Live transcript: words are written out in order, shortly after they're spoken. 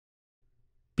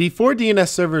Before DNS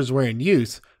servers were in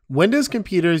use, Windows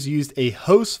computers used a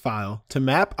host file to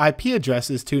map IP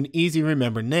addresses to an easy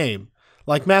remember name,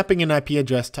 like mapping an IP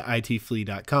address to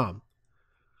itflea.com.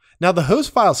 Now the host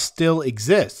file still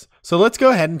exists, so let's go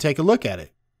ahead and take a look at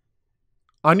it.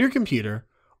 On your computer,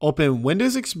 open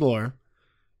Windows Explorer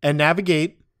and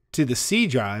navigate to the C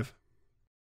drive,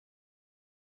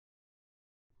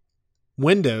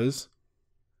 Windows,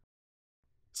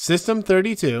 System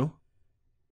 32,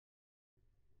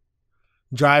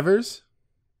 Drivers,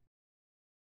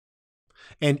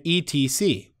 and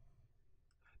etc.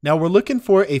 Now we're looking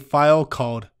for a file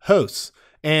called hosts,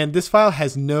 and this file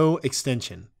has no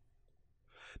extension.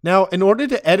 Now, in order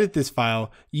to edit this file,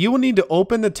 you will need to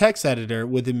open the text editor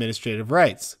with administrative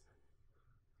rights.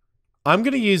 I'm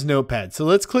going to use Notepad, so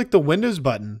let's click the Windows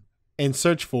button and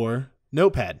search for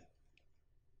Notepad.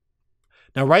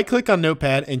 Now right-click on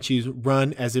Notepad and choose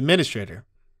Run as Administrator.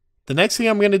 The next thing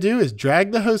I'm going to do is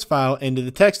drag the host file into the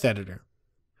text editor.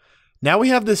 Now we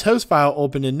have this host file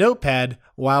open in Notepad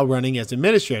while running as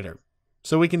administrator.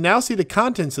 So we can now see the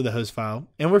contents of the host file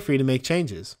and we're free to make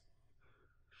changes.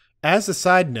 As a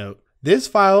side note, this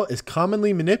file is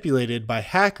commonly manipulated by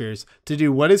hackers to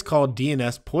do what is called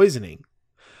DNS poisoning,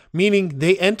 meaning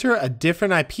they enter a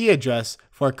different IP address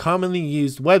for a commonly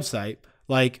used website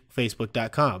like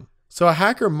facebook.com. So a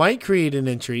hacker might create an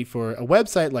entry for a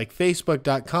website like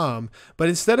facebook.com, but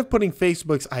instead of putting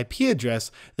Facebook's IP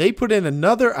address, they put in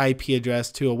another IP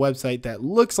address to a website that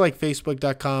looks like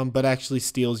facebook.com but actually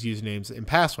steals usernames and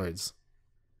passwords.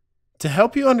 To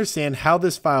help you understand how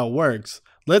this file works,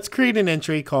 let's create an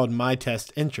entry called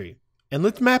myTestEntry, and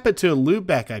let's map it to a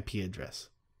loopback IP address.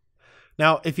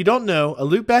 Now, if you don't know, a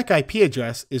loopback IP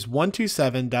address is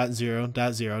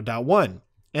 127.0.0.1.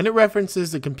 and it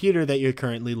references the computer that you're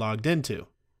currently logged into.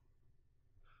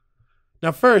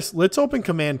 Now first, let's open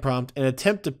Command Prompt and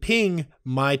attempt to ping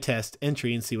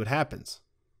myTestEntry and see what happens.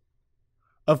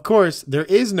 Of course, there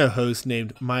is no host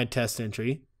named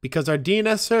myTestEntry because our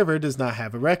DNS server does not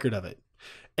have a record of it,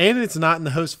 and it's not in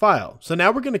the host file. So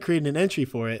now we're going to create an entry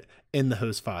for it in the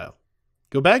host file.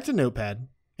 Go back to Notepad,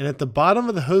 and at the bottom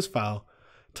of the host file,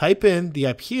 type in the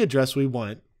IP address we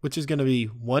want, which is going to be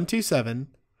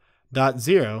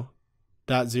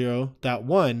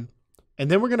 127.0.0.1, and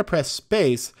then we're going to press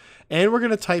space and we're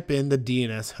going to type in the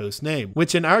DNS host name,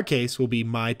 which in our case will be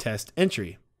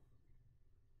myTestEntry.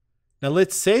 Now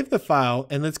let's save the file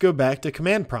and let's go back to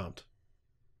Command Prompt.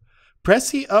 Press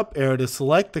the up arrow to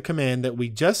select the command that we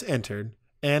just entered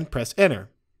and press enter.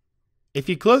 If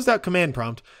you closed out Command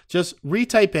Prompt, just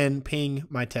retype in ping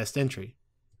myTestEntry.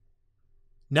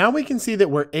 Now we can see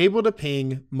that we're able to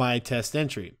ping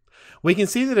myTestEntry. We can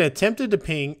see that it attempted to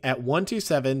ping at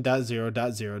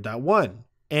 127.0.0.1,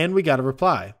 and we got a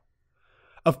reply.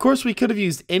 Of course, we could have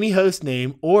used any host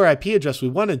name or IP address we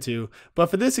wanted to, but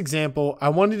for this example, I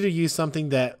wanted to use something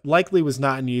that likely was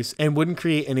not in use and wouldn't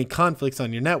create any conflicts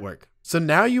on your network. So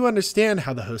now you understand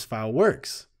how the host file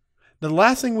works. The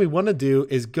last thing we want to do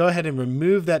is go ahead and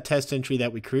remove that test entry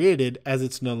that we created as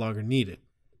it's no longer needed.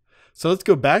 So let's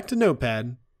go back to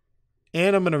Notepad,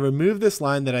 and I'm going to remove this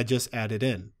line that I just added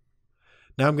in.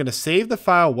 Now I'm going to save the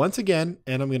file once again,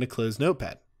 and I'm going to close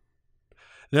Notepad.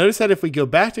 Notice that if we go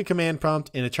back to Command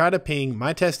Prompt and try to ping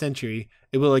myTestEntry,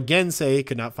 it will again say it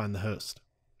could not find the host.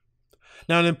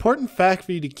 Now an important fact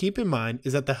for you to keep in mind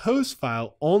is that the host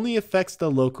file only affects the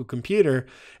local computer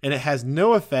and it has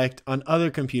no effect on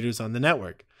other computers on the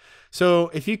network. So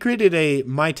if you created a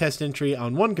myTestEntry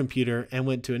on one computer and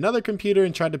went to another computer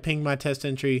and tried to ping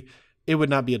myTestEntry, it would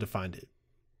not be able to find it.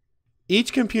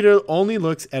 Each computer only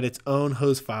looks at its own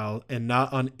host file and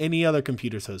not on any other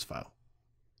computer's host file.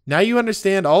 Now you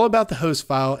understand all about the host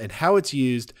file and how it's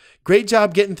used. Great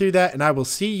job getting through that, and I will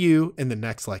see you in the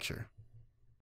next lecture.